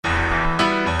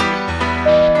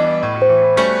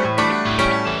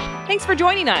for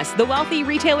joining us, the Wealthy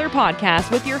Retailer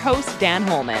Podcast with your host, Dan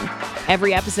Holman.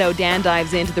 Every episode, Dan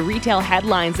dives into the retail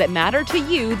headlines that matter to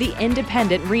you, the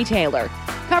independent retailer,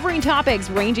 covering topics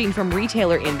ranging from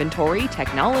retailer inventory,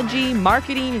 technology,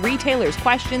 marketing, retailers'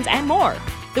 questions, and more.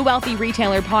 The Wealthy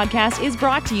Retailer Podcast is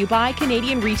brought to you by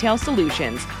Canadian Retail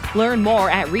Solutions. Learn more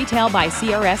at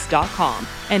retailbycrs.com.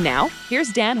 And now,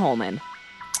 here's Dan Holman.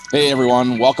 Hey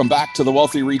everyone, welcome back to the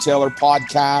Wealthy Retailer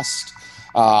Podcast.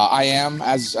 I am,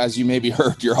 as you maybe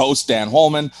heard, your host, Dan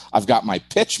Holman. I've got my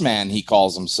pitch man, he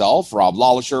calls himself, Rob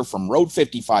Lollisher from Road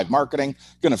 55 Marketing.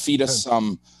 Going to feed us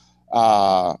some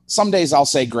days I'll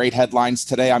say great headlines.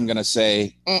 Today I'm going to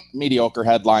say mediocre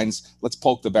headlines. Let's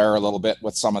poke the bear a little bit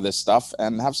with some of this stuff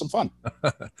and have some fun.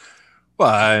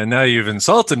 Well, now you've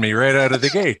insulted me right out of the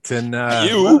gate, and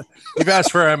you've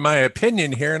asked for my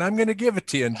opinion here, and I'm going to give it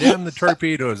to you. And damn the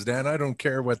torpedoes, Dan! I don't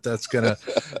care what that's gonna.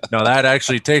 No, that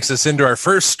actually takes us into our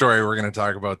first story we're going to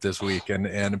talk about this week, and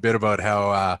a bit about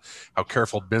how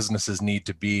careful businesses need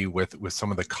to be with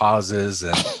some of the causes,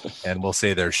 and we'll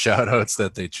say their shout outs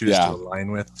that they choose to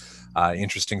align with.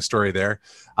 Interesting story there.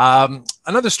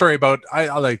 Another story about,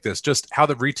 I like this, just how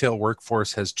the retail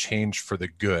workforce has changed for the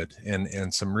good,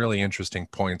 and some really interesting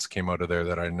points came out of there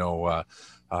that I know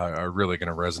are really going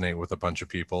to resonate with a bunch of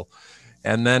people.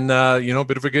 And then, a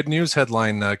bit of a good news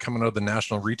headline coming out of the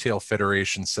National Retail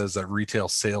Federation says that retail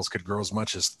sales could grow as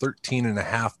much as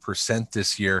 13.5%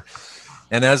 this year.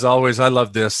 And as always, I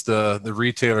love this, the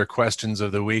retailer questions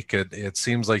of the week. It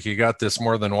seems like you got this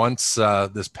more than once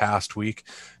this past week,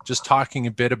 just talking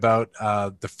a bit about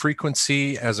the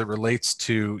frequency as it relates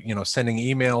to, sending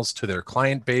emails to their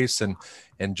client base and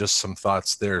just some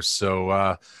thoughts there.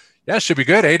 So, should be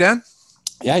good, eh, Dan?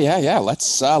 Yeah.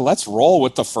 Let's roll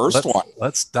with the first one.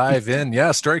 Let's dive in.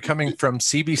 Yeah, story coming from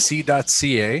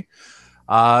cbc.ca.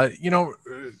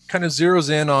 Kind of zeroes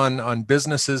in on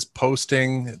businesses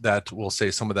posting that, we'll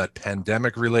say, some of that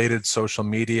pandemic related social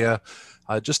media,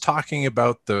 just talking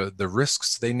about the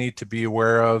risks they need to be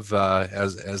aware of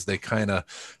as they kind of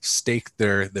stake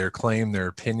their claim, their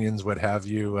opinions, what have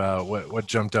you. What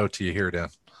jumped out to you here, Dan?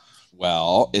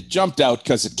 Well, it jumped out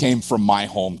because it came from my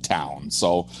hometown.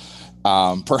 So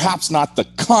perhaps not the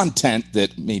content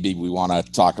that maybe we want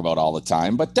to talk about all the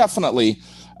time, but definitely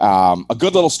a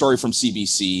good little story from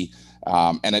CBC,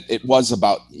 and it was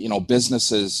about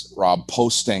businesses, Rob,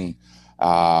 posting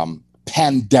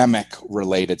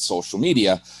pandemic-related social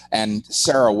media. And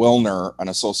Sarah Wilner, an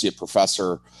associate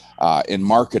professor in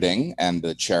marketing and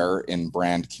the chair in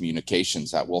brand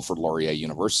communications at Wilfrid Laurier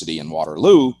University in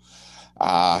Waterloo,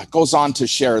 goes on to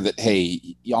share that,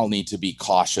 hey, y'all need to be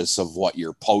cautious of what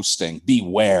you're posting.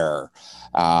 Beware.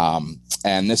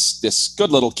 And this good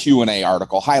little Q&A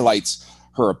article highlights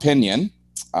her opinion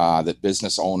that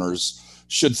business owners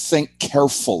should think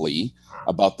carefully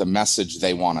about the message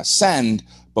they want to send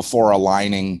before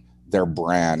aligning their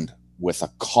brand with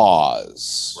a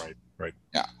cause. Right.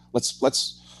 Yeah.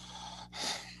 Let's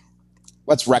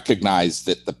recognize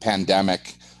that the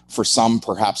pandemic for some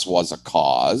perhaps was a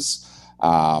cause.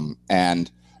 And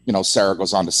Sarah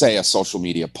goes on to say a social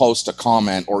media post, a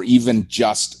comment, or even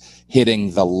just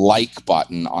hitting the like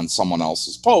button on someone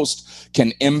else's post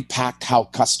can impact how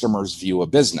customers view a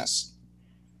business.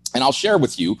 And I'll share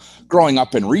with you, growing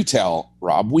up in retail,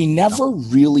 Rob, we never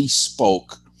really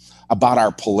spoke about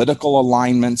our political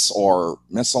alignments or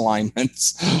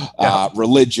misalignments,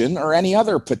 religion, or any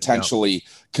other potentially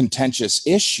contentious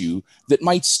issue that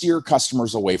might steer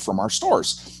customers away from our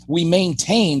stores. We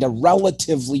maintained a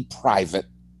relatively private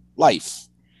life.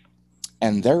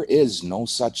 And there is no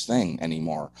such thing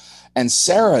anymore. And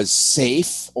Sarah's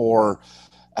safe, or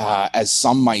as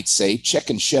some might say,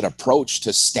 chicken shit approach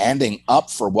to standing up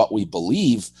for what we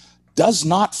believe does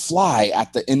not fly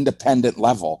at the independent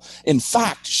level. In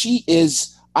fact, she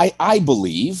is, I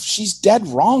believe, she's dead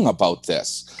wrong about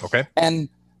this. Okay. And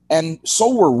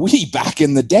so were we back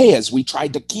in the day, as we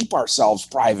tried to keep ourselves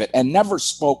private and never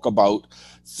spoke about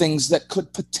things that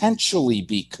could potentially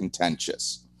be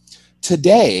contentious.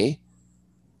 Today,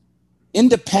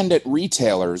 independent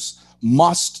retailers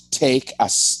must take a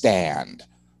stand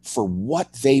for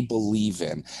what they believe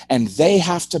in, and they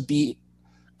have to be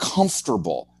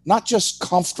comfortable, not just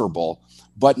comfortable,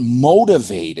 but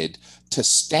motivated to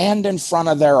stand in front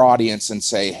of their audience and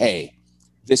say, hey,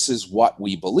 this is what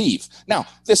we believe. Now,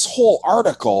 this whole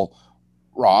article,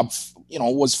 Rob,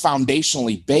 was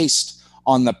foundationally based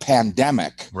on the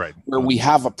pandemic, right, where we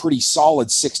have a pretty solid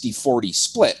 60-40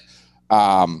 split.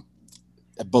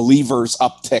 Believers,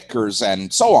 uptickers,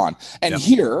 and so on. And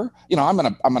here, I'm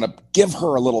gonna give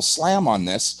her a little slam on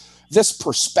this. This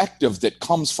perspective that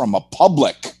comes from a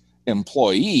public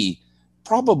employee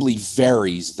probably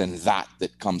varies than that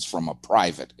comes from a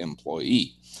private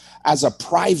employee. As a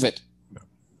private,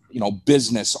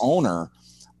 business owner,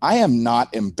 I am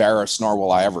not embarrassed, nor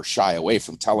will I ever shy away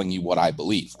from telling you what I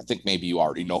believe. I think maybe you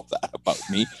already know that about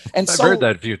me. And I've heard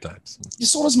that a few times.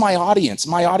 So does my audience.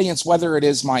 My audience, whether it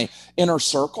is my inner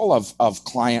circle of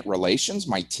client relations,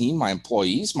 my team, my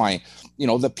employees,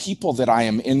 the people that I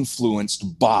am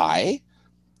influenced by,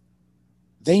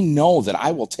 they know that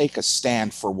I will take a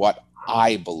stand for what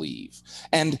I believe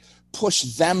and push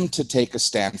them to take a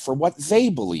stand for what they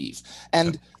believe.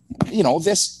 And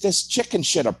this chicken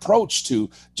shit approach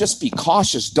to just be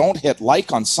cautious, don't hit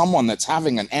like on someone that's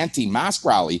having an anti-mask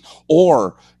rally,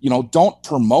 or don't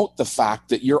promote the fact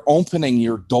that you're opening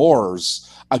your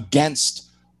doors against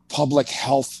public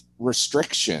health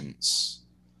restrictions.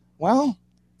 Well,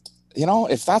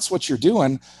 if that's what you're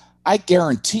doing, I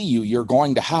guarantee you're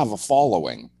going to have a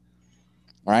following,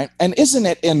 right? And isn't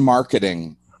it in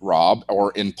marketing, Rob,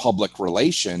 or in public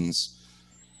relations?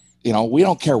 We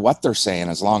don't care what they're saying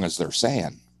as long as they're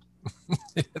saying.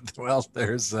 Well,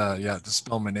 there's, to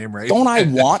spell my name right. Don't I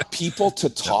want people to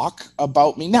talk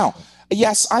about me? Now,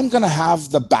 yes, I'm going to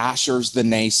have the bashers, the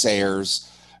naysayers,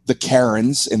 the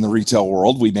Karens in the retail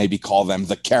world. We maybe call them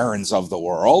the Karens of the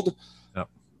world. Yep.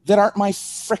 That aren't my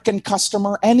frickin'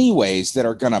 customer anyways, that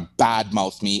are going to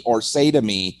badmouth me or say to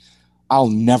me, I'll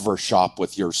never shop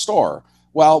with your store.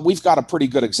 Well, we've got a pretty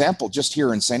good example just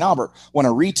here in St. Albert when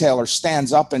a retailer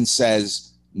stands up and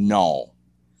says, no,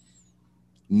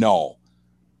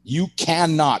 you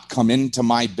cannot come into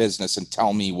my business and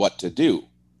tell me what to do.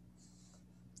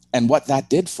 And what that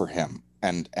did for him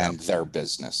and their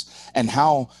business, and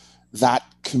how that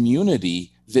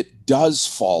community that does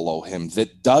follow him,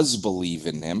 that does believe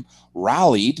in him,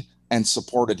 rallied and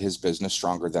supported his business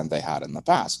stronger than they had in the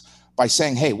past. By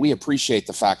saying, hey, we appreciate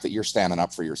the fact that you're standing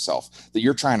up for yourself, that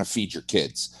you're trying to feed your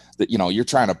kids, that, you're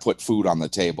trying to put food on the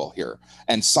table here.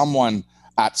 And someone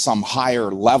at some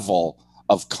higher level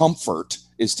of comfort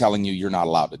is telling you you're not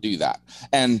allowed to do that.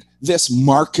 And this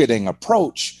marketing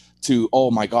approach to,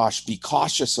 oh my gosh, be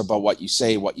cautious about what you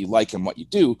say, what you like, and what you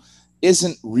do,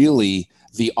 isn't really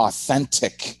the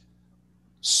authentic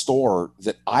store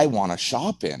that I want to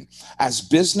shop in. As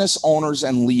business owners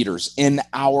and leaders in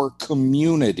our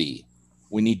community,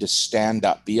 we need to stand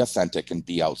up, be authentic, and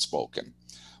be outspoken.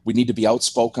 We need to be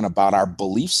outspoken about our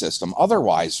belief system.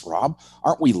 Otherwise, Rob,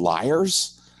 aren't we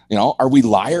liars? Are we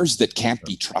liars that can't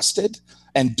be trusted?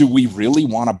 And do we really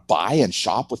want to buy and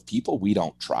shop with people we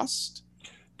don't trust?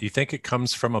 Do you think it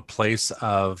comes from a place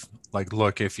of like,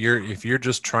 look, if you're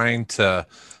just trying to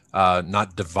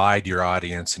not divide your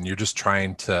audience, and you're just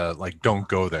trying to don't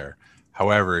go there.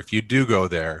 However, if you do go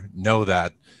there, know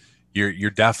that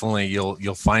you're definitely,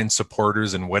 you'll find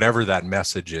supporters in whatever that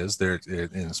message is there,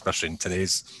 and especially in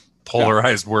today's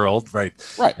polarized world, right?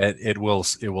 It will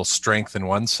strengthen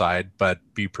one side, but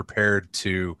be prepared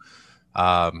to,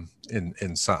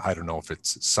 in some, I don't know if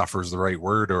it's suffers the right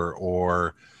word,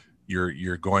 or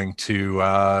you're going to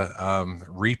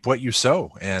reap what you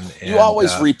sow, and you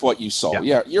always reap what you sow.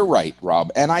 Yeah, you're right, Rob.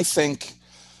 And I think,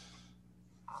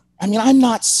 I'm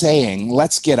not saying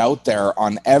let's get out there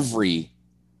on every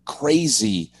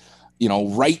crazy,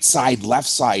 right side, left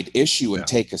side issue and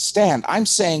take a stand. I'm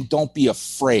saying don't be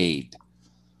afraid.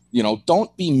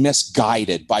 Don't be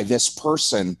misguided by this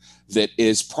person that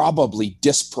is probably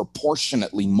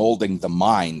disproportionately molding the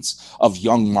minds of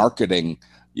young marketing,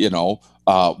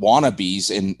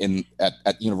 wannabes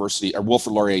at university or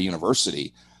Wilfrid Laurier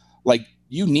University.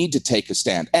 You need to take a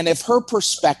stand. And if her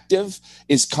perspective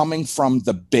is coming from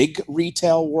the big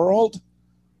retail world,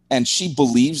 and she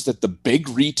believes that the big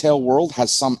retail world has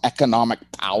some economic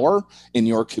power in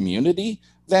your community,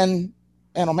 then,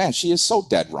 she is so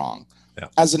dead wrong. Yeah.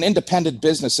 As an independent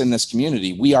business in this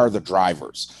community, we are the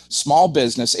drivers. Small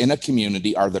business in a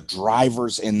community are the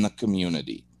drivers in the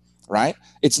community, right?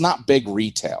 It's not big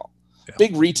retail. Yeah.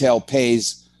 Big retail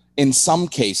pays, in some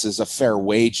cases, a fair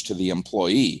wage to the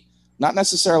employee. Not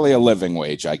necessarily a living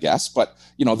wage, I guess, but,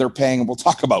 they're paying, we'll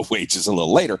talk about wages a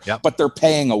little later, but they're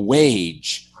paying a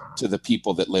wage to the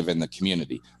people that live in the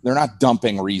community. They're not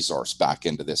dumping resource back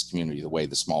into this community the way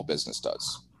the small business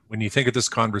does. When you think of this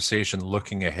conversation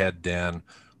looking ahead, Dan,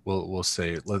 we'll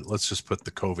say, let's just put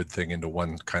the COVID thing into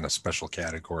one kind of special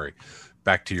category.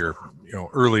 Back to your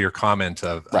earlier comment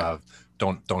of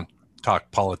don't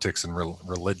talk politics and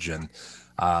religion.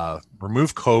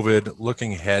 Remove COVID.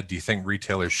 Looking ahead, do you think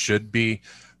retailers should be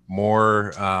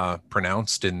more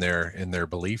pronounced in their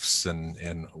beliefs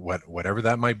and whatever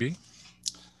that might be?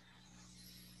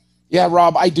 Yeah,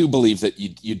 Rob, I do believe that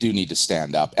you do need to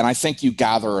stand up. And I think you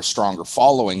gather a stronger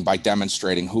following by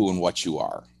demonstrating who and what you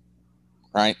are,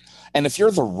 right? And if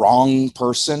you're the wrong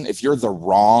person, if you're the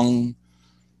wrong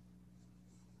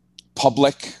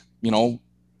public,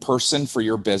 person for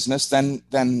your business, then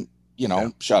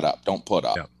shut up, don't put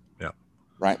up. Yeah.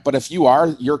 Right? But if you are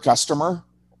your customer,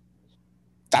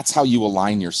 that's how you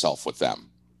align yourself with them.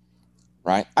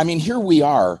 Right? I mean, here we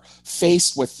are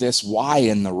faced with this why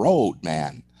in the road,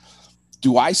 man.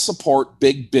 Do I support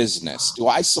big business? Do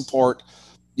I support,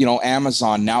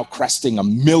 Amazon now cresting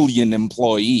 1 million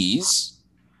employees?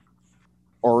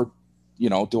 Or,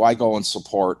 do I go and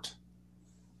support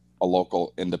a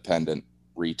local independent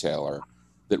retailer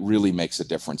that really makes a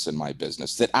difference in my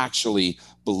business, that actually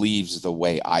believes the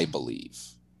way I believe?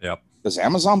 Yep. Does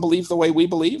Amazon believe the way we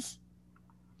believe?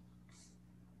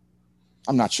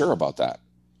 I'm not sure about that.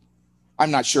 I'm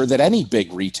not sure that any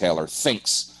big retailer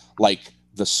thinks like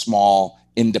the small,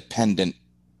 independently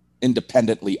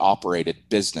operated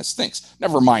business thinks.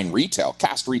 Never mind retail,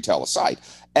 cast retail aside.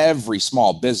 Every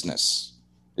small business,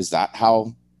 is that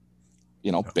how,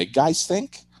 big guys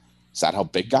think? Is that how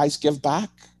big guys give back?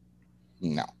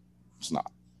 No, it's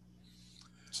not.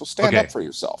 So stand up for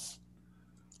yourself.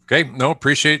 Okay. No,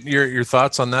 appreciate your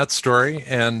thoughts on that story.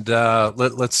 And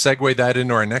let's segue that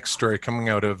into our next story coming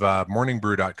out of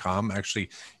morningbrew.com, actually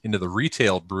into the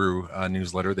Retail Brew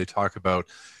newsletter. They talk about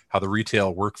how the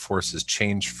retail workforce has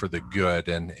changed for the good.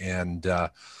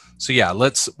 So yeah,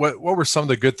 what were some of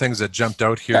the good things that jumped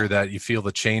out here that you feel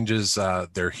the changes,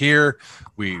 they're here,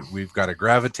 we've got to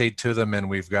gravitate to them, and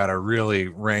we've got to really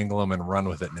wrangle them and run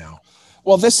with it now?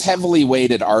 Well, this heavily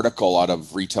weighted article out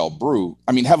of Retail Brew,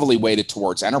 heavily weighted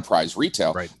towards enterprise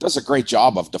retail, right, does a great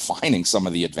job of defining some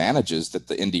of the advantages that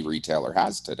the indie retailer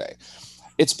has today.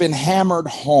 It's been hammered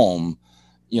home,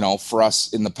 for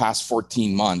us in the past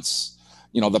 14 months.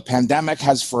 The pandemic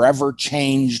has forever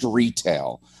changed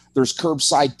retail. There's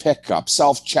curbside pickup,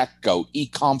 self-checkout,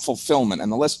 e-com fulfillment,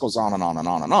 and the list goes on and on and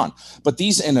on and on. But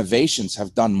these innovations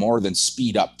have done more than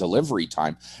speed up delivery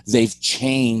time. They've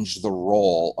changed the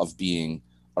role of being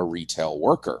a retail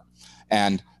worker.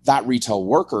 And that retail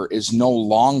worker is no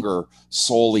longer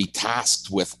solely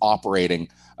tasked with operating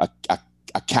a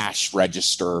cash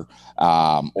register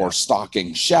or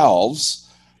stocking shelves,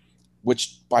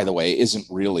 which, by the way, isn't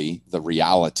really the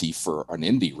reality for an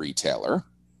indie retailer.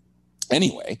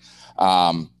 Anyway,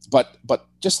 but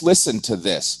just listen to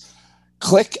this.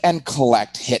 Click and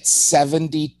Collect hit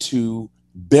 $72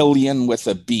 billion with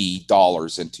a B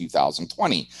dollars in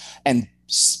 2020. And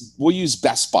we'll use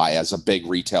Best Buy as a big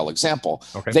retail example.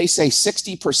 Okay. They say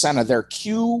 60% of their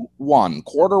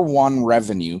quarter one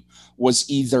revenue was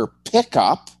either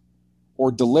pickup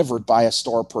or delivered by a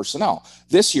store personnel.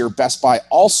 This year, Best Buy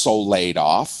also laid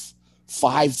off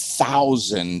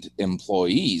 5,000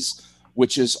 employees,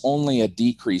 which is only a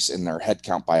decrease in their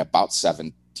headcount by about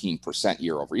 17%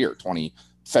 year over year,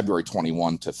 February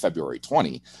 21 to February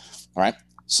 20. All right.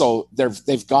 So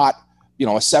they've got, a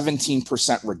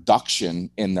 17% reduction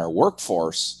in their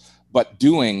workforce, but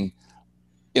doing,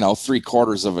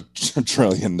 $750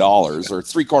 billion or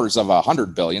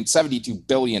 $750 billion, $72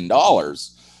 billion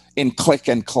in click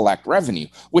and collect revenue,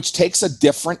 which takes a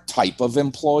different type of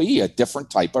employee, a different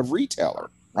type of retailer.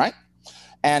 Right.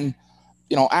 And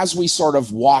as we sort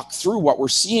of walk through, what we're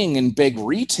seeing in big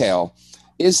retail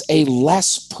is a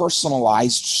less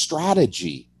personalized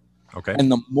strategy. Okay.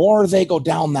 And the more they go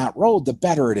down that road, the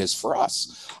better it is for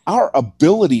us. Our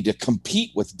ability to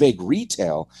compete with big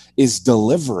retail is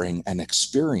delivering an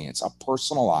experience, a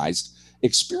personalized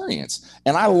experience.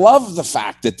 And I love the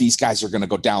fact that these guys are going to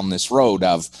go down this road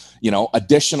of,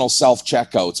 additional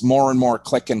self-checkouts, more and more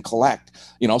click and collect,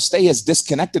 stay as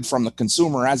disconnected from the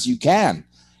consumer as you can,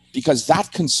 because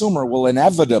that consumer will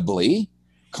inevitably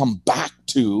come back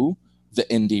to the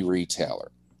indie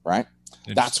retailer, right?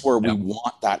 That's where we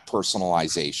want that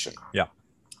personalization. Yeah.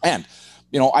 And,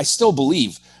 I still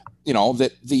believe,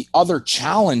 that the other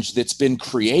challenge that's been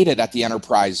created at the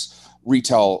enterprise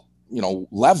retail,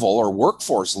 level or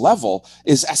workforce level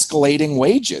is escalating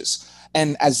wages.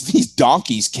 And as these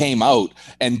donkeys came out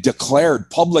and declared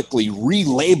publicly,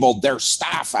 relabeled their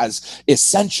staff as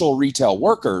essential retail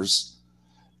workers,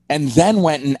 and then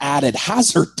went and added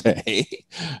hazard pay,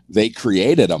 they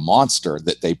created a monster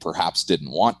that they perhaps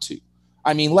didn't want to.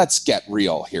 Let's get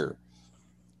real here.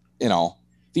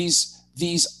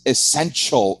 These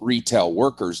essential retail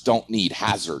workers don't need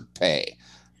hazard pay.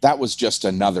 That was just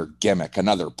another gimmick,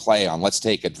 another play on let's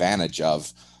take advantage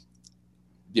of,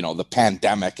 the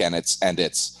pandemic and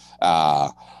its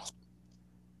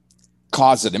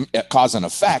cause and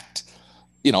effect,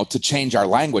 to change our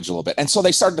language a little bit. And so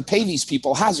they started to pay these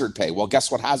people hazard pay. Well,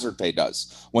 guess what hazard pay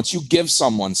does? Once you give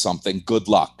someone something, good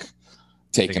luck.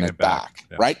 taking it back,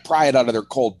 right? Pry it out of their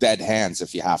cold, dead hands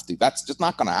if you have to. That's just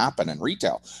not going to happen in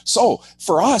retail. So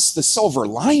for us, the silver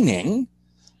lining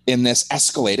in this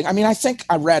escalating, I mean, I think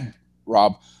I read,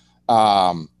 Rob,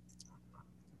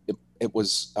 it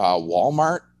was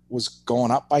Walmart was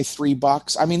going up by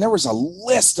 $3. I mean, there was a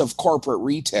list of corporate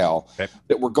retail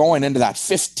that were going into that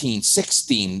 15,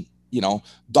 16,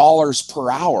 dollars per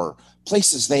hour,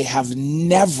 places they have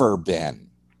never been.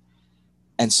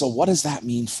 And so what does that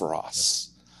mean for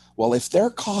us? Well, if their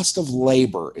cost of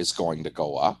labor is going to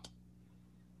go up,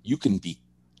 you can be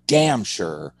damn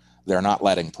sure they're not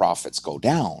letting profits go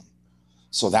down.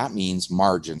 So that means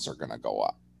margins are going to go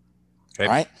up,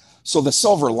 right? So the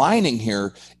silver lining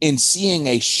here in seeing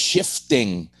a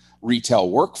shifting retail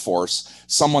workforce,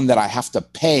 someone that I have to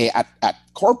pay at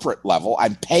corporate level,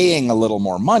 I'm paying a little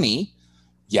more money.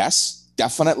 Yes,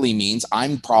 definitely means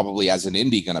I'm probably as an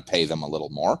indie going to pay them a little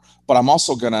more, but I'm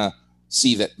also going to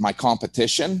see that my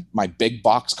competition, my big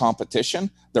box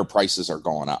competition, their prices are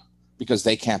going up because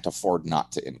they can't afford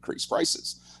not to increase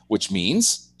prices, which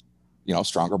means,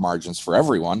 stronger margins for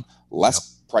everyone,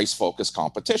 less price focused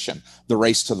competition. The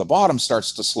race to the bottom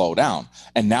starts to slow down.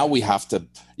 And now we have to,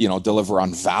 deliver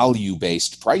on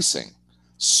value-based pricing,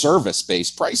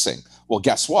 service-based pricing. Well,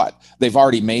 guess what? They've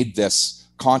already made this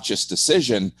conscious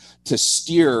decision to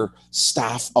steer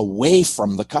staff away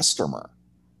from the customer.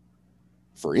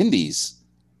 For indies,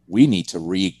 we need to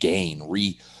retake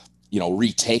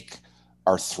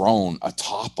our throne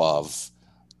atop of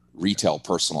retail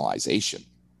personalization,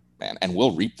 man, and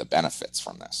we'll reap the benefits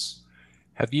from this.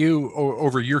 Have you,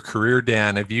 over your career,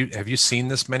 Dan, have you seen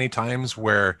this many times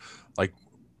where like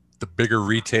the bigger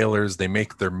retailers, they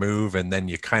make their move and then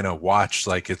you kind of watch,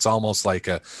 like it's almost like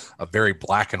a very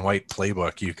black and white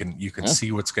playbook. You can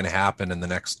see what's going to happen in the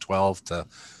next 12 to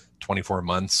 24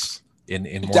 months in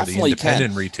more of the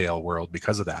independent retail world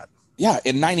because of that. Yeah.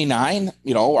 In 99,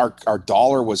 our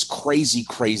dollar was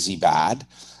crazy bad.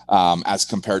 As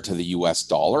compared to the US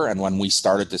dollar. And when we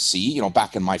started to see,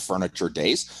 back in my furniture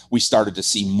days, we started to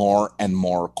see more and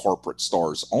more corporate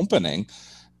stores opening,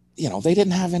 they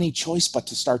didn't have any choice but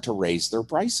to start to raise their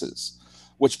prices,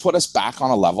 which put us back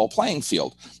on a level playing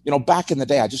field. Back in the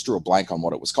day, I just drew a blank on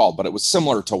what it was called, but it was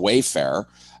similar to Wayfair,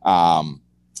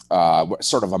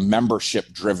 sort of a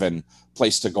membership driven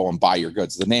place to go and buy your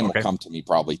goods. The name will come to me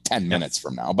probably 10 minutes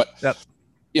from now, but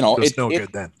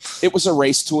it was a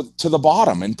race to the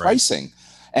bottom in pricing.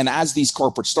 And as these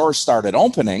corporate stores started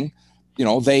opening,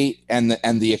 they and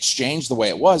the exchange, the way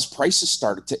it was, prices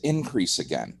started to increase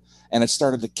again. And it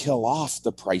started to kill off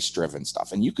the price driven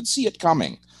stuff. And you could see it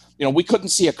coming. We couldn't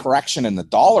see a correction in the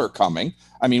dollar coming.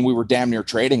 I mean, we were damn near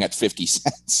trading at 50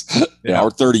 cents,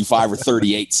 or 35 or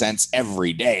 38 cents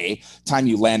every day. Time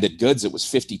you landed goods, it was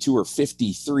 52 or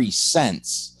 53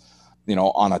 cents,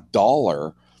 on a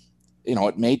dollar.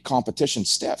 It made competition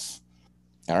stiff.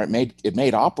 It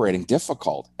made operating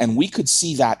difficult. And we could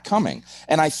see that coming.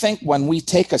 And I think when we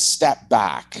take a step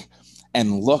back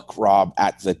and look, Rob,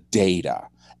 at the data,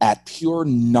 at pure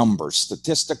numbers,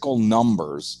 statistical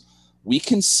numbers, we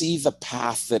can see the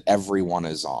path that everyone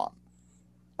is on.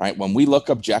 Right? When we look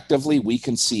objectively, we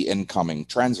can see incoming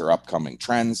trends or upcoming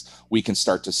trends. We can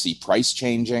start to see price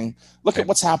changing. Look at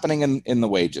what's happening in the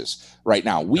wages right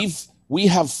now. We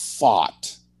have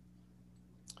fought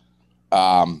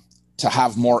to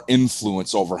have more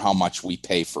influence over how much we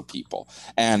pay for people.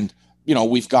 And,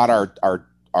 we've got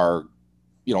our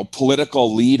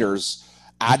political leaders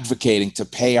advocating to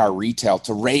pay our retail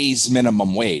to raise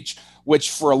minimum wage,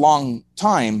 which for a long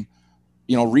time,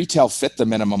 retail fit the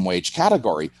minimum wage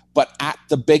category, but at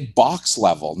the big box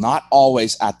level, not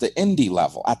always at the indie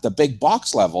level. At the big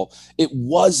box level, it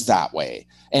was that way.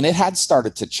 And it had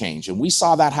started to change. And we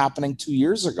saw that happening 2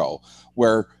 years ago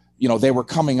where they were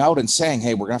coming out and saying,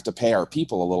 hey, we're going to have to pay our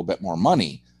people a little bit more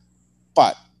money.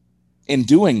 But in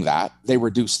doing that, they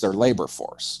reduced their labor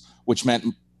force, which meant,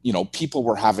 people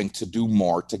were having to do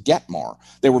more to get more.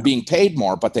 They were being paid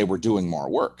more, but they were doing more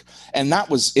work. And that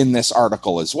was in this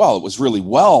article as well. It was really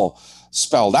well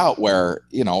spelled out where,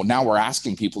 now we're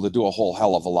asking people to do a whole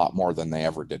hell of a lot more than they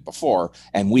ever did before.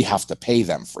 And we have to pay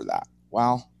them for that.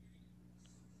 Well,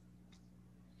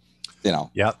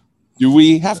 do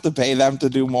we have to pay them to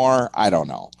do more? I don't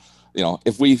know.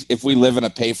 If we live in a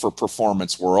pay for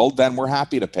performance world, then we're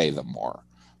happy to pay them more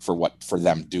for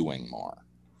them doing more.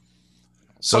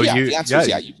 So the answer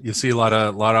is you see a lot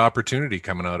of opportunity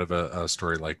coming out of a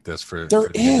story like this there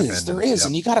is,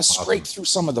 and you got to scrape through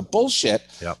some of the bullshit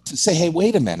to say, hey,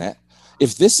 wait a minute,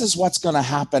 if this is what's going to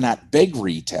happen at big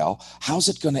retail, how's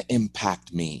it going to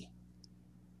impact me?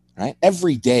 Right?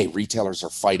 Every day, retailers are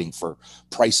fighting for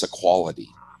price equality.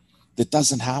 That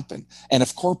doesn't happen. And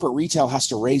if corporate retail has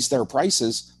to raise their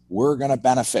prices, we're going to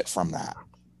benefit from that.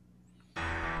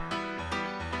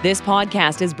 This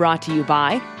podcast is brought to you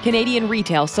by Canadian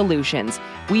Retail Solutions.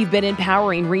 We've been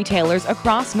empowering retailers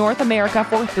across North America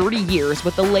for 30 years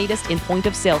with the latest in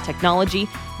point-of-sale technology,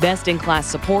 best-in-class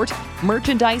support,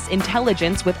 merchandise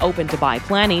intelligence with open-to-buy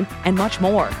planning, and much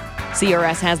more.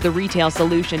 CRS has the retail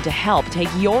solution to help take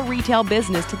your retail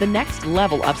business to the next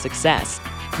level of success.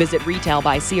 Visit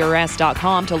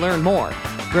retailbycrs.com to learn more.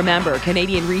 Remember,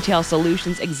 Canadian Retail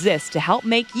Solutions exists to help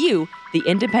make you, the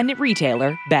independent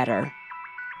retailer, better.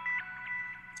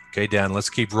 Okay, Dan, let's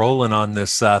keep rolling on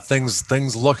this.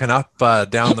 Things looking up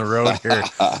down the road here.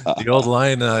 The old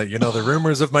line, the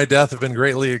rumors of my death have been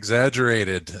greatly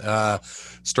exaggerated.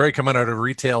 Story coming out of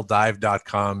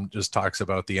retaildive.com just talks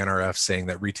about the NRF saying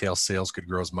that retail sales could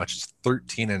grow as much as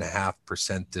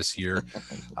 13.5% this year.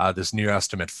 This new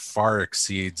estimate far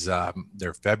exceeds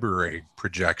their February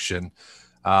projection.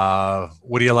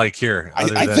 What do you like here?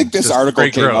 I think this article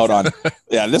came out on,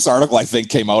 this article I think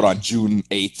came out on June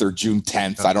 8th or June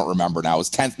 10th. I don't remember now. It was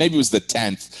 10th. Maybe it was the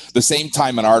 10th. The same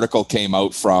time an article came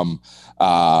out from, it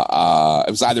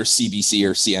was either CBC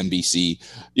or CNBC,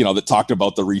 that talked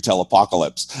about the retail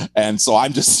apocalypse. And so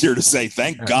I'm just here to say,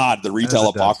 thank God the retail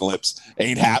apocalypse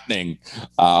ain't happening.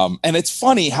 And it's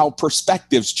funny how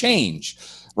perspectives change.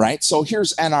 Right. So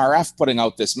here's NRF putting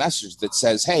out this message that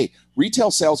says, hey,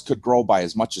 retail sales could grow by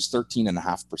as much as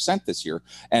 13.5% this year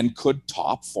and could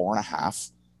top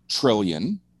 $4.5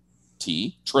 trillion.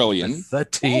 The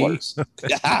T.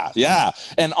 Yeah.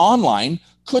 And online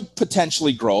could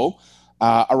potentially grow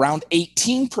around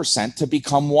 18% to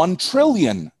become $1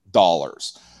 trillion.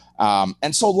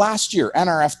 And so last year,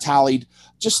 NRF tallied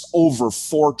just over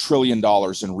 $4 trillion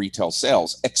in retail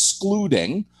sales,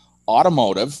 excluding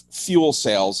automotive, fuel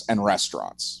sales, and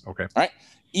restaurants. Okay. Right.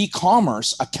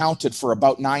 E-commerce accounted for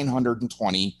about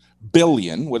 920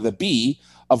 billion with a B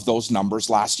of those numbers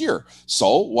last year.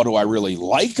 So what do I really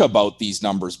like about these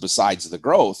numbers besides the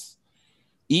growth?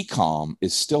 E-com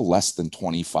is still less than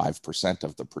 25%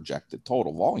 of the projected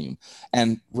total volume.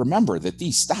 And remember that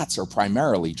these stats are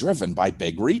primarily driven by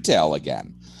big retail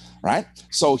again. Right?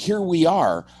 So here we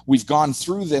are. We've gone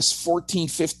through this 14,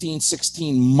 15,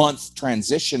 16-month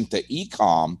transition to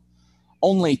e-com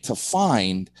only to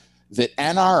find that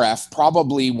NRF,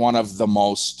 probably one of the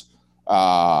most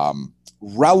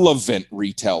relevant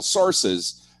retail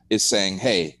sources, is saying,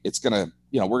 hey, it's going to,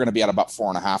 we're going to be at about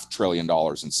 $4.5 trillion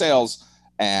in sales.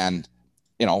 And,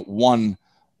 1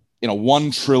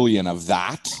 trillion of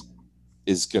that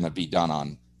is going to be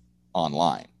done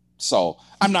online. So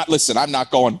I'm not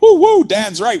going, woo,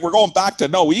 Dan's right. We're going back to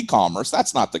no e-commerce.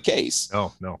 That's not the case.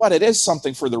 No. But it is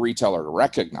something for the retailer to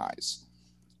recognize.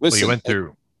 Listen, you went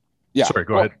through. Yeah. Sorry,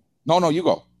 go ahead. No, you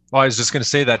go. Well, I was just going to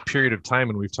say that period of time,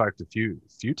 and we've talked a few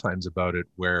times about it,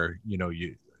 where,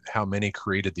 how many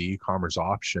created the e-commerce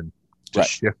option to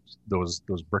shift those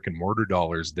brick and mortar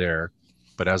dollars there.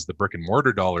 But as the brick and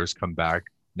mortar dollars come back,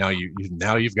 now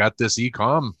you've got this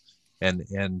e-com.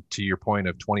 And to your point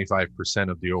of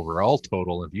 25% of the overall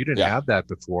total, if you didn't have that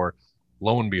before,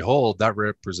 lo and behold, that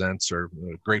represents a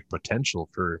great potential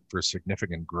for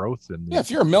significant growth.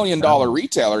 If you're $1 million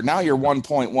retailer, now you're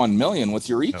 1.1 million with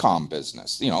your e-com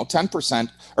business. 10%,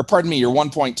 or pardon me, you're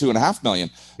 1.2.5 million.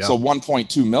 Yeah. So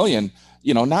 1.2 million.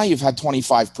 Now you've had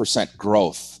 25%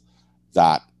 growth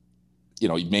that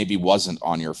maybe wasn't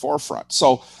on your forefront.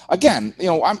 So again,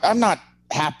 I'm not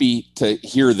happy to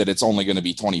hear that it's only going to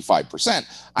be 25%.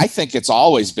 I think it's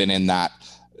always been in that,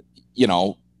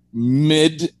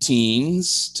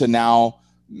 mid-teens to now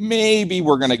maybe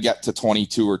we're going to get to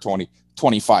 22 or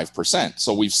 25%.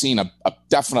 So we've seen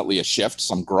definitely a shift,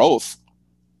 some growth,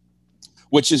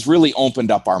 which has really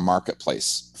opened up our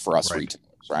marketplace for us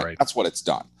retailers, right? That's what it's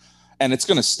done. And it's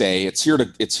going to stay. It's here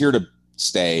to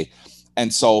stay.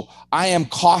 And so I am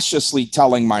cautiously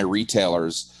telling my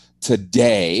retailers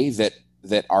today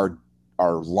that are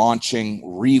relaunching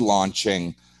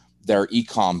their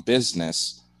e-com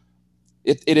business.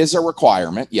 It is a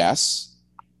requirement, yes,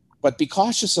 but be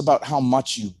cautious about how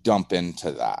much you dump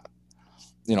into that.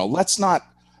 Let's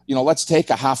take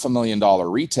a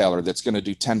 $500,000 retailer that's going to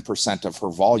do 10% of her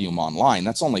volume online.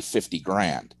 That's only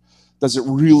 $50,000. Does it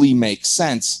really make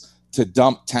sense to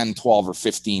dump 10, 12, or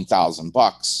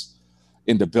 $15,000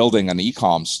 into building an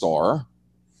e-com store?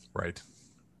 Right.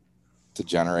 To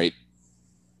generate,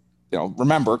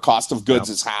 remember, cost of goods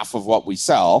is half of what we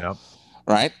sell,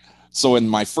 right? So in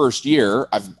my first year,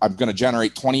 I'm going to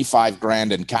generate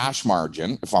 $25,000 in cash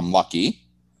margin if I'm lucky,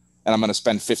 and I'm going to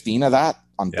spend 15 of that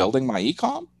on building my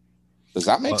e-com. Does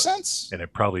that make sense? And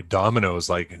it probably dominoes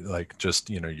like just,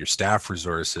 your staff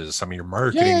resources, some of your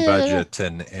marketing budget,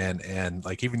 and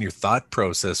like even your thought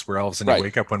process, where all of a sudden you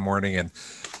wake up one morning and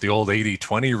the old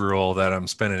 80-20 rule that I'm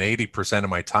spending 80% of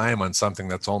my time on something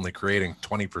that's only creating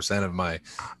 20% of my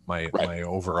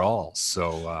overall.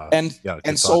 So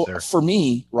so for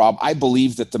me, Rob, I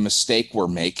believe that the mistake we're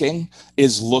making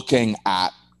is looking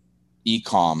at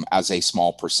e-com as a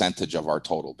small percentage of our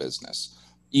total business.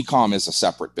 E-com is a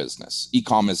separate business.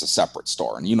 E-com is a separate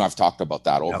store. And I've talked about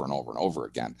that over and over and over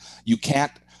again. You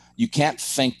can't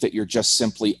think that you're just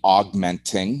simply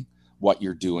augmenting what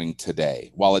you're doing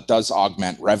today. While it does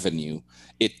augment revenue,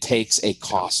 it takes a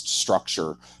cost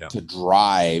structure to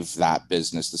drive that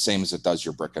business, the same as it does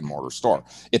your brick and mortar store.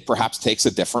 It perhaps takes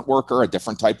a different worker, a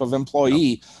different type of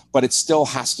employee, but it still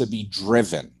has to be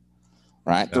driven,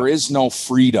 right? There is no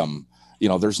freedom.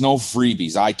 There's no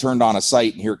freebies. I turned on a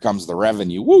site and here comes the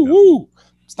revenue. Woo.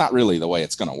 It's not really the way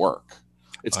it's going to work.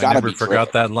 It's got to be. I never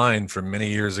forgot that line from many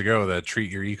years ago, that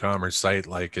treat your e-commerce site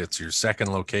like it's your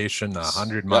second location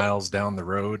 100 miles down the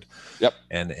road. Yep.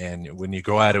 And when you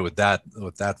go at it with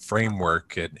that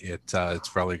framework, it's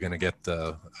probably going to get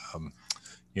the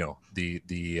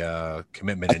the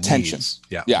commitment, attention.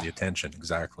 And needs. The attention.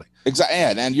 Exactly.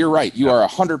 And you're right. You are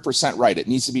 100% right. It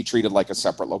needs to be treated like a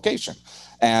separate location.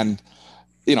 And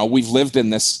we've lived in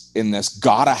this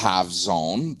gotta have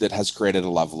zone that has created a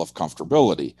level of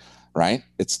comfortability, right?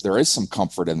 There is some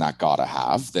comfort in that gotta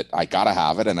have, that I gotta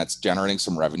have it and it's generating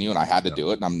some revenue and I had to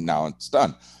do it and now it's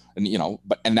done. And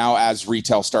and now as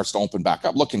retail starts to open back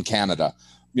up, look in Canada,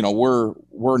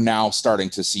 we're now starting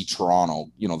to see Toronto,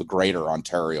 the greater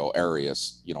Ontario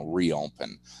areas,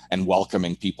 reopen and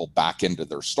welcoming people back into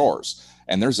their stores.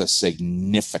 And there's a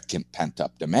significant pent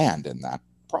up demand in that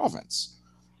province.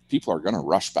 People are going to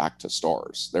rush back to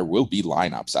stores. There will be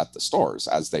lineups at the stores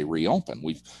as they reopen.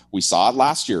 We saw it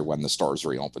last year when the stores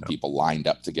reopened. People lined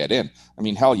up to get in. I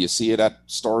mean, hell, you see it at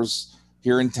stores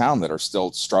here in town that are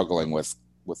still struggling with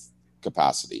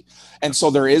capacity. And so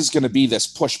there is going to be this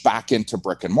push back into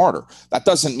brick and mortar. That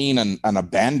doesn't mean an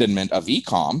abandonment of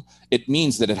e-com. It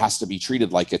means that it has to be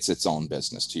treated like it's its own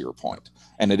business, to your point.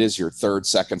 And it is your third,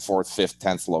 second, fourth, fifth,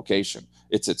 10th location.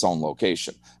 It's its own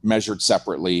location, measured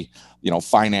separately,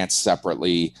 financed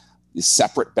separately,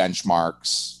 separate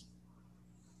benchmarks,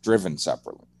 driven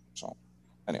separately. So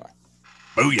anyway.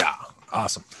 Booyah.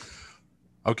 Awesome.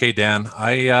 Okay, Dan,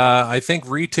 I think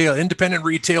independent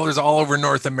retailers all over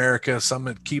North America, some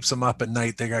it keeps them up at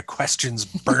night. They got questions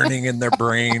burning in their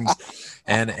brains,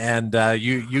 and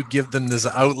you give them this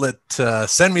outlet to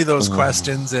send me those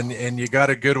questions, and you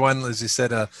got a good one. As you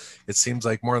said, it seems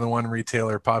like more than one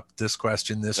retailer popped this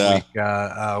question this week.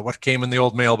 What came in the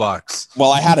old mailbox?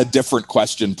 Well, I had a different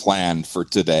question planned for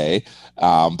today,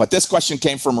 but this question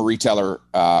came from a retailer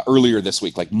earlier this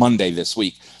week, like Monday this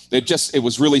week. It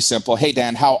was really simple. Hey,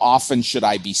 Dan, how often should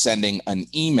I be sending an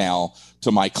email to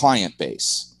my client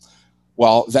base?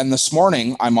 Well, then this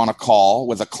morning, I'm on a call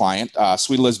with a client,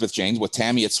 Sweet Elizabeth Jane, with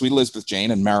Tammy at Sweet Elizabeth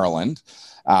Jane in Maryland.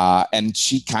 And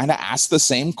she kind of asked the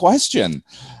same question.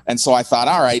 And so I thought,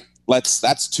 all right,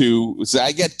 that's two. So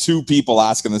I get two people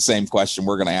asking the same question.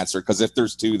 We're going to answer, because if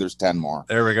there's two, there's 10 more.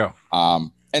 There we go.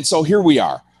 And so here we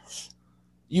are.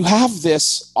 You have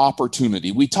this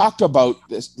opportunity. We talked about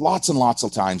this lots and lots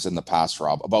of times in the past,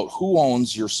 Rob, about who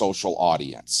owns your social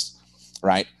audience,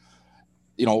 right?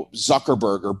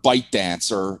 Zuckerberg or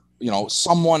ByteDance or,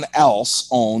 someone else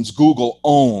Google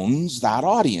owns that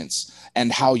audience,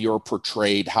 and how you're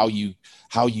portrayed, how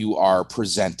you are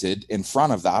presented in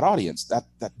front of that audience,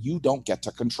 that you don't get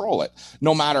to control it.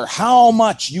 No matter how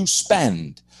much you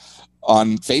spend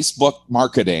on Facebook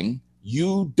marketing,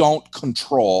 you don't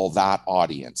control that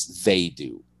audience. They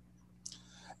do.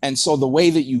 And so the way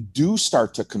that you do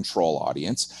start to control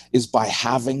audience is by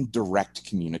having direct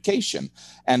communication.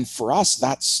 And for us,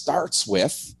 that starts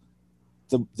with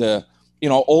the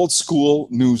old school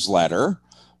newsletter,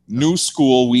 new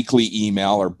school weekly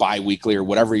email or biweekly or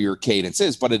whatever your cadence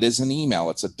is, but it is an email.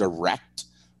 It's a direct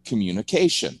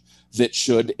communication that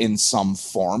should in some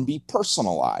form be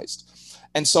personalized.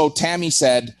 And so Tammy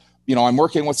said, I'm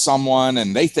working with someone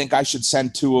and they think I should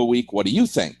send 2 a week. What do you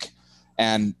think?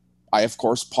 And I, of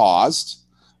course, paused,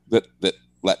 that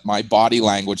let my body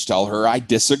language tell her I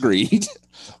disagreed.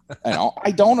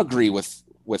 I don't agree with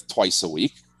twice a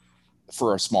week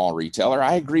for a small retailer.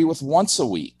 I agree with once a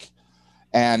week.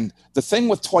 And the thing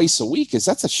with twice a week is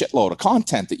that's a shitload of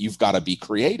content that you've got to be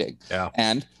creating. Yeah.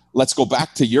 And let's go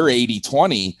back to your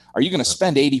 80-20. Are you going to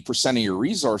spend 80% of your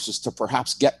resources to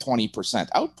perhaps get 20%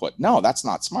 output? No, that's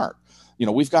not smart.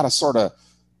 We've got to sort of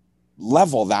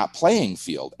level that playing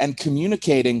field, and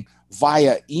communicating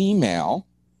via email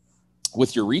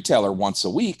with your retailer once a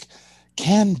week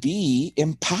can be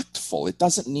impactful. It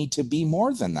doesn't need to be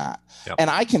more than that. Yep. And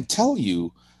I can tell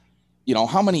you,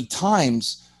 how many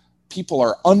times people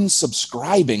are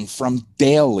unsubscribing from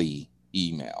daily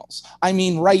emails. I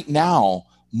mean, right now,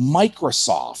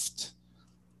 Microsoft,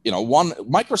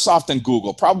 Microsoft and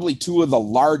Google, probably two of the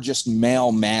largest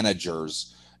mail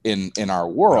managers in our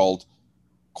world,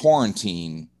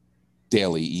 quarantine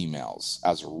daily emails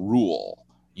as a rule.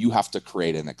 You have to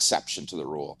create an exception to the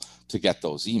rule to get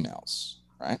those emails,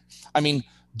 right? I mean,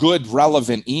 good,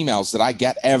 relevant emails that I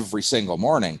get every single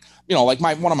morning, like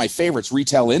one of my favorites,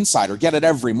 Retail Insider, get it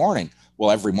every morning. Well,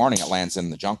 every morning it lands in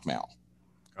the junk mail.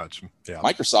 Gotcha. Yeah.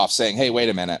 Microsoft saying, hey, wait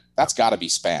a minute, that's got to be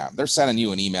spam. They're sending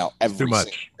you an email every single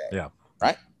day. Yeah.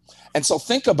 Right? And so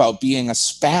think about being a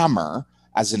spammer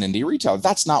as an indie retailer.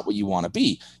 That's not what you want to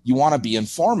be. You want to be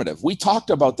informative. We talked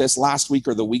about this last week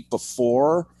or the week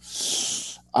before.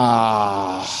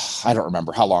 I don't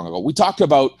remember how long ago. We talked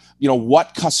about,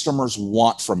 what customers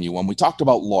want from you when we talked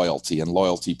about loyalty and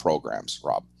loyalty programs,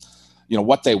 Rob.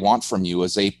 What they want from you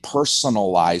is a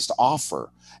personalized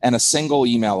offer. And a single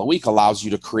email a week allows you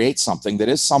to create something that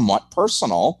is somewhat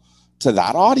personal to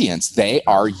that audience. They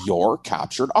are your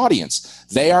captured audience.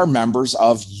 They are members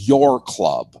of your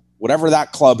club, whatever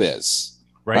that club is.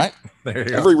 Right? There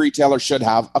you Every go. retailer should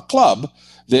have a club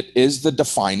that is the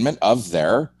definement of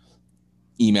their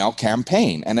email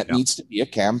campaign. And it needs to be a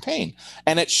campaign.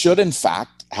 And it should, in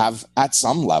fact, have at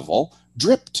some level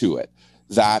drip to it.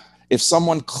 That if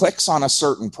someone clicks on a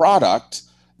certain product,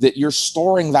 that you're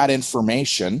storing that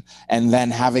information and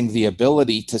then having the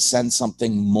ability to send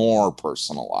something more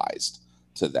personalized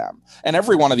to them. And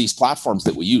every one of these platforms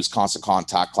that we use, Constant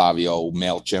Contact, Klaviyo,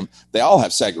 MailChimp, they all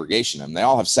have segregation and they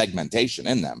all have segmentation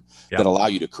in them that allow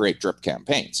you to create drip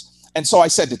campaigns. And so I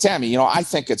said to Tammy, I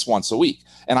think it's once a week.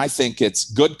 And I think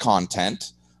it's good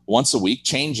content once a week,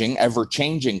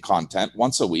 ever-changing content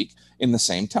once a week in the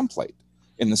same template,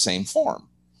 in the same form.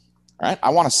 Right?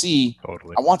 I want to see,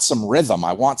 I want some rhythm.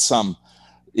 I want some,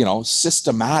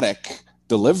 systematic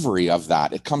delivery of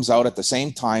that. It comes out at the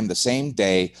same time, the same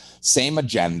day, same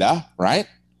agenda, right?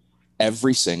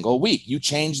 Every single week. You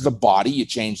change the body, you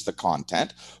change the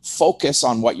content, focus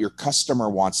on what your customer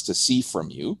wants to see from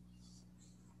you,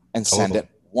 and send it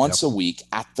once a week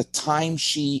at the time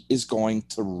she is going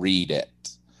to read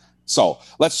it. So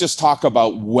let's just talk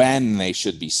about when they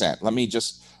should be sent. Let me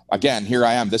just, again, here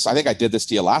I am. I think I did this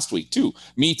to you last week too.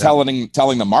 Me telling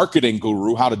the marketing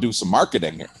guru how to do some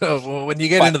marketing here. Well, when you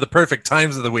get into the perfect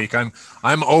times of the week,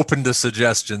 I'm open to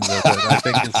suggestions. I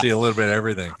think you'll see a little bit of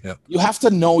everything. Yeah. You have to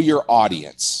know your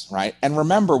audience, right? And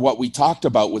remember what we talked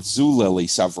about with Zulily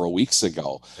several weeks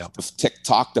ago, with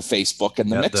TikTok, the Facebook,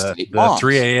 and the mixtape the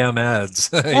 3 a.m. ads.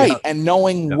 Right, and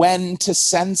knowing when to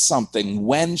send something,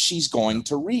 when she's going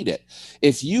to read it.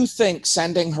 If you think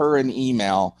sending her an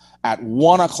email at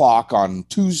 1:00 on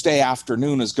Tuesday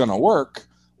afternoon is going to work,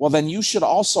 well, then you should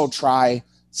also try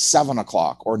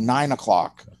 7:00 or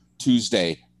 9:00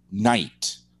 Tuesday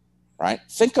night, right?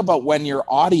 Think about when your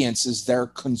audience is there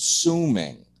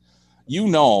consuming.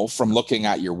 From looking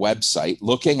at your website,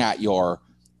 looking at your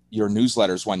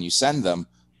newsletters when you send them,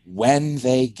 when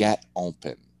they get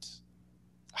opened,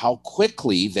 how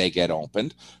quickly they get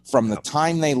opened from the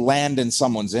time they land in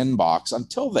someone's inbox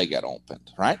until they get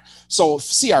opened, right? So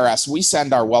CRS, we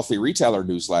send our Wealthy Retailer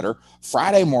newsletter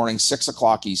Friday morning,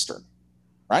 6:00 Eastern,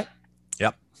 right?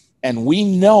 Yep. And we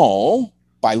know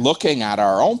by looking at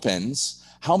our opens,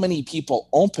 how many people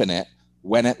open it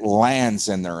when it lands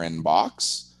in their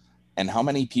inbox and how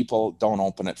many people don't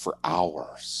open it for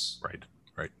hours. Right.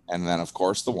 And then, of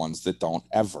course, the ones that don't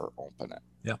ever open it.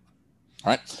 Yeah.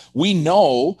 All right. We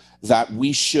know that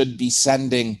we should be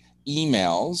sending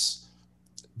emails.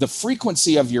 The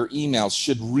frequency of your emails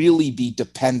should really be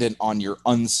dependent on your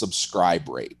unsubscribe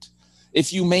rate.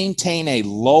 If you maintain a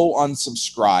low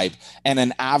unsubscribe and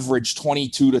an average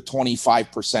 22 to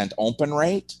 25% open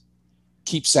rate,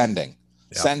 keep sending.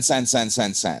 Yeah.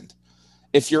 Send.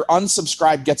 If your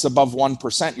unsubscribe gets above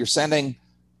 1%, you're sending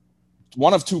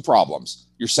one of two problems.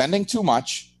 You're sending too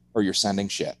much or you're sending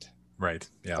shit. Right.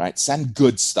 Yeah. Right. Send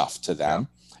good stuff to them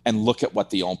and look at what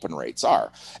the open rates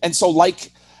are. And so,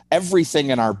 like everything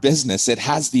in our business, it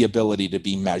has the ability to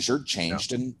be measured,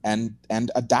 changed, and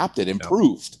adapted,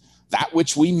 improved. That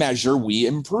which we measure, we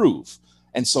improve.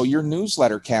 And so your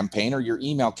newsletter campaign or your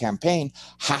email campaign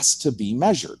has to be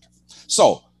measured.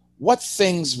 So what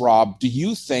things, Rob, do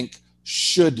you think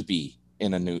should be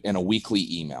in a weekly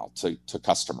email to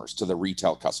customers, to the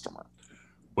retail customer?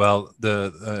 Well,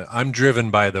 I'm driven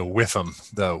by the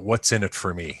WIFM, the what's in it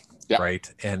for me,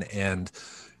 right? And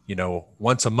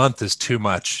once a month is too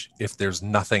much if there's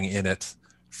nothing in it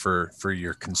for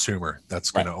your consumer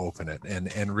that's going to open it,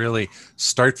 and really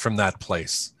start from that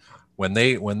place. When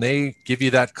they give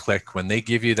you that click, when they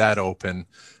give you that open,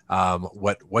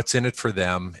 what's in it for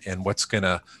them, and what's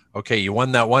gonna, okay, you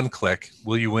won that one click,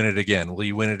 will you win it again? Will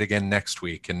you win it again next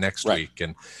week and next week?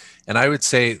 And I would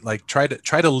say, like, try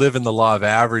to live in the law of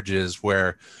averages,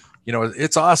 where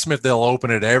it's awesome if they'll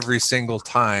open it every single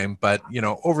time, but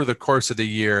over the course of the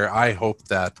year, I hope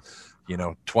that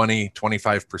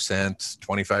 25%,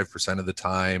 25% of the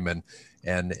time, and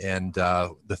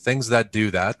the things that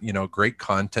do that, great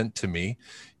content to me,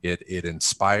 it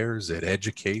inspires, it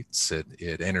educates,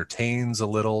 it entertains a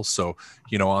little. So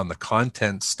on the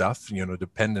content stuff,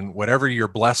 dependent, whatever you're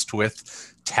blessed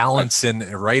with, talents in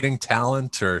writing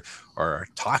talent or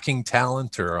talking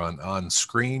talent or on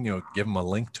screen, give them a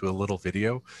link to a little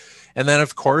video. And then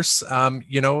of course,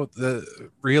 the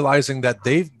realizing that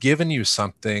they've given you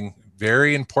something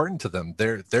very important to them,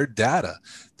 their data.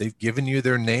 They've given you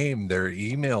their name, their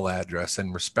email address,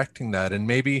 and respecting that. And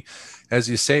maybe, as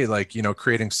you say, like,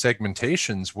 creating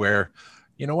segmentations where,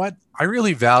 what, I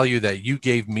really value that you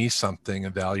gave me something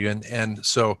of value. And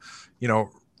so,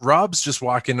 Rob's just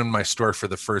walking in my store for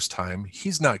the first time.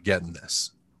 He's not getting this.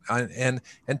 And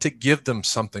to give them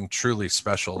something truly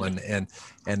special, and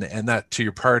that, to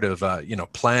your part of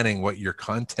planning what your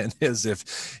content is.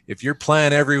 If your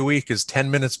plan every week is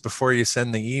 10 minutes before you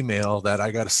send the email that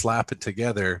I got to slap it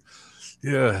together,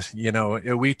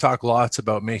 we talk lots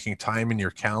about making time in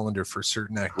your calendar for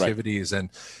certain activities, and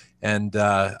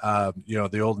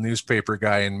the old newspaper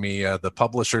guy in me, the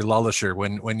publisher lullisher,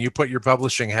 when you put your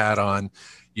publishing hat on,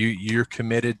 you're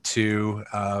committed to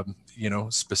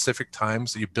specific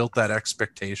times. You built that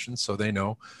expectation, so they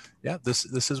know,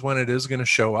 this is when it is going to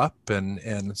show up,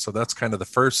 and so that's kind of the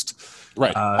first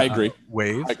I agree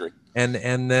wave. I agree.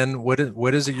 And then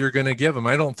what is it you're going to give them?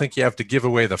 I don't think you have to give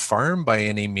away the farm by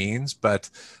any means, but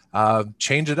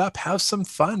change it up, have some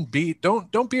fun.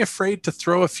 Don't be afraid to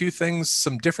throw a few things,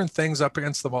 some different things up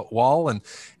against the wall,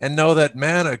 and know that,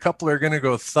 man, a couple are going to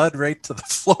go thud right to the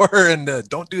floor, and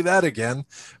don't do that again.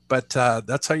 But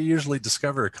that's how you usually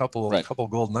discover a couple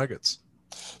gold nuggets.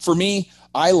 For me,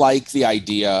 I like the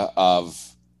idea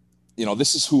of,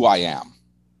 this is who I am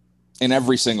in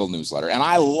every single newsletter. And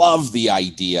I love the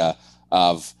idea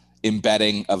of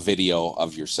embedding a video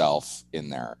of yourself in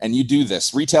there. And you do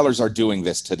this. Retailers are doing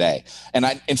this today. And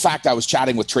in fact, I was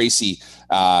chatting with Tracy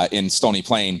in Stony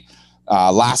Plain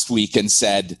last week and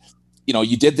said,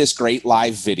 you did this great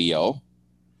live video.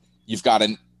 You've got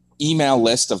an email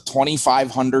list of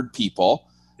 2,500 people,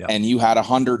 and you had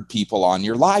 100 people on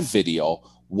your live video.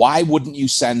 Why wouldn't you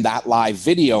send that live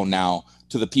video now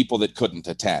to the people that couldn't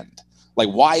attend? Like,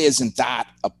 why isn't that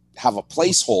have a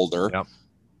placeholder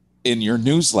in your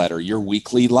newsletter, your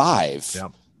weekly live?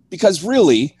 Because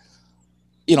really,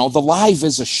 the live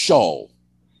is a show.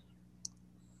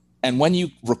 And when you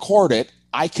record it,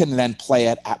 I can then play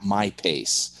it at my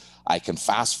pace. I can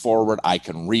fast forward, I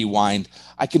can rewind,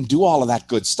 I can do all of that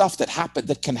good stuff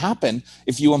that can happen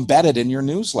if you embed it in your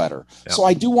newsletter. So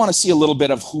I do want to see a little bit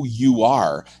of who you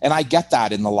are, and I get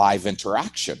that in the live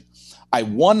interaction. I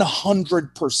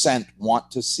 100%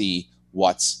 want to see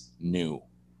what's new.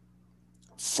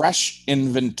 Fresh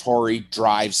inventory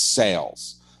drives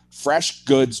sales. Fresh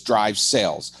goods drive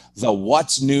sales. The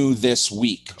what's new this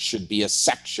week should be a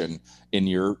section in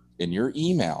your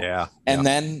email. And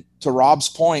then, to Rob's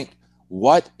point,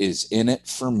 what is in it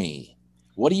for me?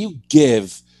 What do you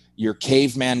give your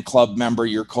Caveman Club member,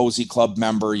 your Cozy Club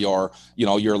member, your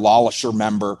Lollisher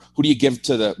member? What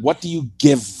do you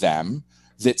give them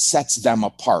that sets them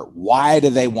apart? Why do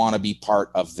they want to be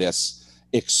part of this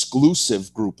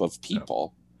exclusive group of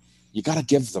people? You got to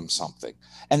give them something.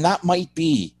 And that might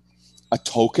be a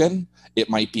token. It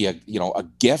might be a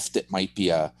gift. It might be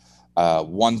a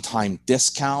one-time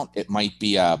discount. It might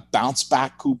be a bounce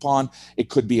back coupon. It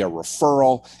could be a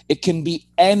referral. It can be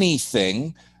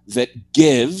anything that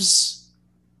gives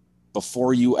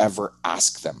before you ever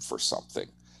ask them for something.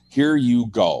 Here you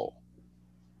go,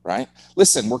 right?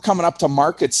 Listen, we're coming up to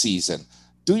market season.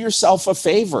 Do yourself a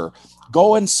favor.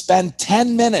 Go and spend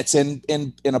 10 minutes in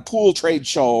a pool trade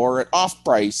show or at Off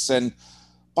Price and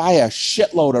buy a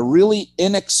shitload of really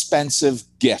inexpensive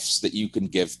gifts that you can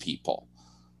give people.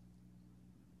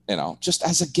 Just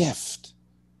as a gift.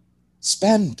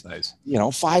 Spend,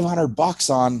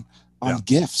 $500 on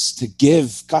gifts to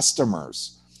give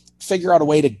customers. Figure out a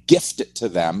way to gift it to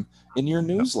them in your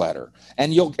newsletter.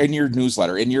 And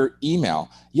in your email,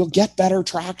 you'll get better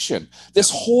traction. This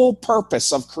whole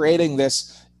purpose of creating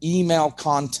this email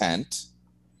content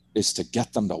is to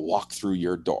get them to walk through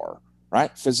your door.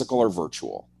 right? Physical or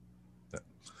virtual.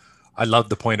 I love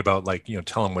the point about, like,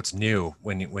 tell them what's new.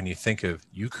 When you think of,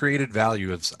 you created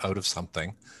value out of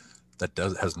something that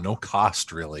has no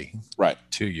cost really, right,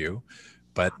 to you,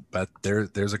 but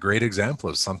there's a great example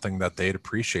of something that they'd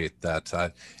appreciate,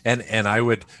 that and I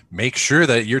would make sure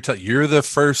that you're the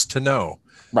first to know,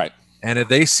 right. And if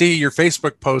they see your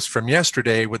Facebook post from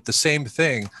yesterday with the same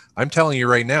thing, I'm telling you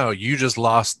right now, you just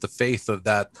lost the faith of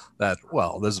that,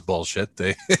 well, this is bullshit.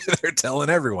 They're telling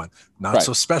everyone, not right.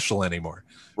 so special anymore.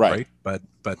 Right. But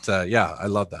yeah, I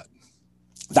love that.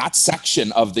 That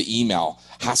section of the email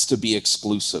has to be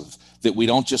exclusive, that we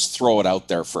don't just throw it out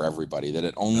there for everybody, that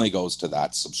it only goes to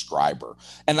that subscriber.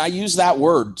 And I use that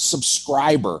word,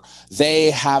 subscriber. They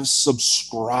have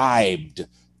subscribed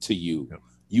to you. Yep.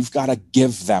 You've got to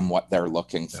give them what they're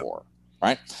looking for,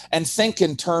 right? And think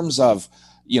in terms of,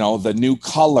 the new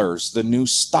colors, the new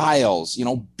styles,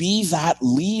 be that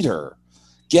leader.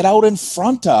 Get out in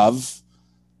front of,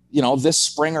 this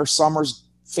spring or summer's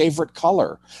favorite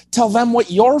color. Tell them what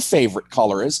your favorite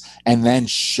color is, and then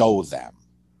show them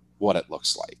what it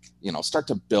looks like. Start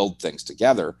to build things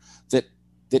together that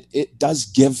it does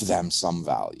give them some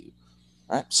value,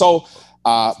 right? So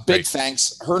big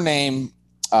thanks. Her name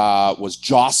was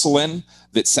Jocelyn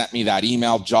that sent me that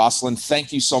email. Jocelyn,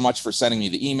 thank you so much for sending me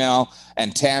the email.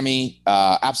 And Tammy,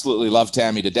 absolutely love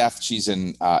Tammy to death. She's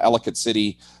in Ellicott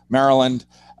City, Maryland.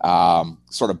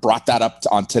 Sort of brought that up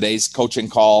on today's coaching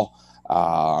call,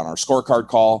 on our scorecard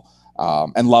call,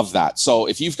 and love that. So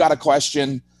if you've got a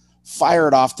question, fire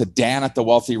it off to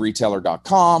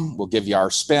dan@thewealthyretailer.com. We'll give you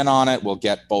our spin on it. We'll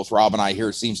get both Rob and I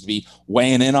here, seems to be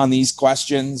weighing in on these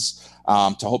questions,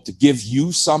 to hope to give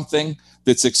you something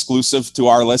that's exclusive to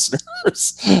our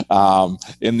listeners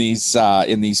in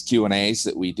these Q&As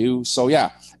that we do. So yeah,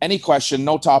 any question,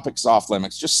 no topics off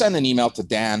limits, just send an email to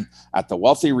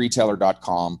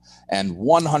dan@thewealthyretailer.com, and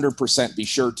 100% be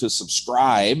sure to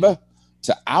subscribe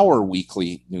to our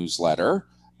weekly newsletter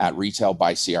at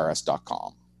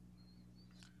retailbycrs.com.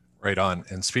 Right on.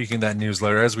 And speaking of that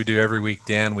newsletter, as we do every week,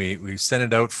 Dan, we send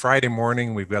it out Friday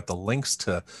morning. We've got the links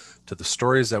to the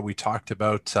stories that we talked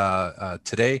about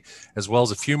today, as well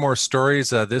as a few more stories.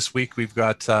 This week, we've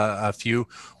got a few.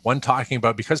 One talking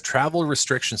about, because travel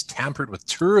restrictions tampered with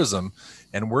tourism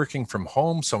and working from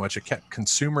home so much, it kept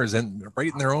consumers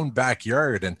right in their own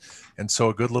backyard. And so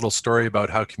a good little story about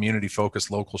how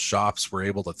community-focused local shops were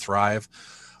able to thrive.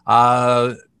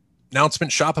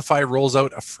 Announcement: Shopify rolls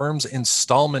out Affirm's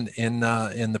installment in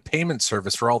the payment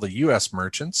service for all the U.S.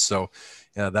 merchants. So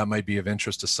that might be of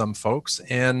interest to some folks.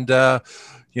 And a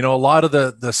lot of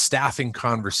the staffing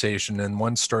conversation, and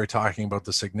one story talking about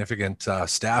the significant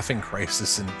staffing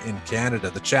crisis in Canada,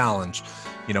 the challenge,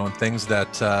 and things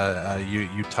that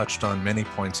you touched on many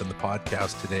points in the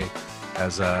podcast today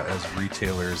as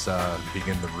retailers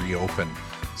begin to reopen.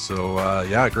 So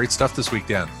great stuff this week,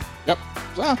 Dan. Yep.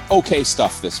 Okay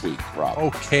stuff this week, Rob.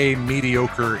 Okay,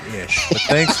 mediocre-ish. But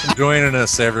thanks for joining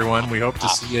us, everyone. We hope to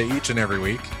see you each and every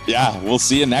week. Yeah, we'll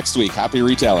see you next week. Happy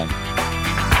retailing.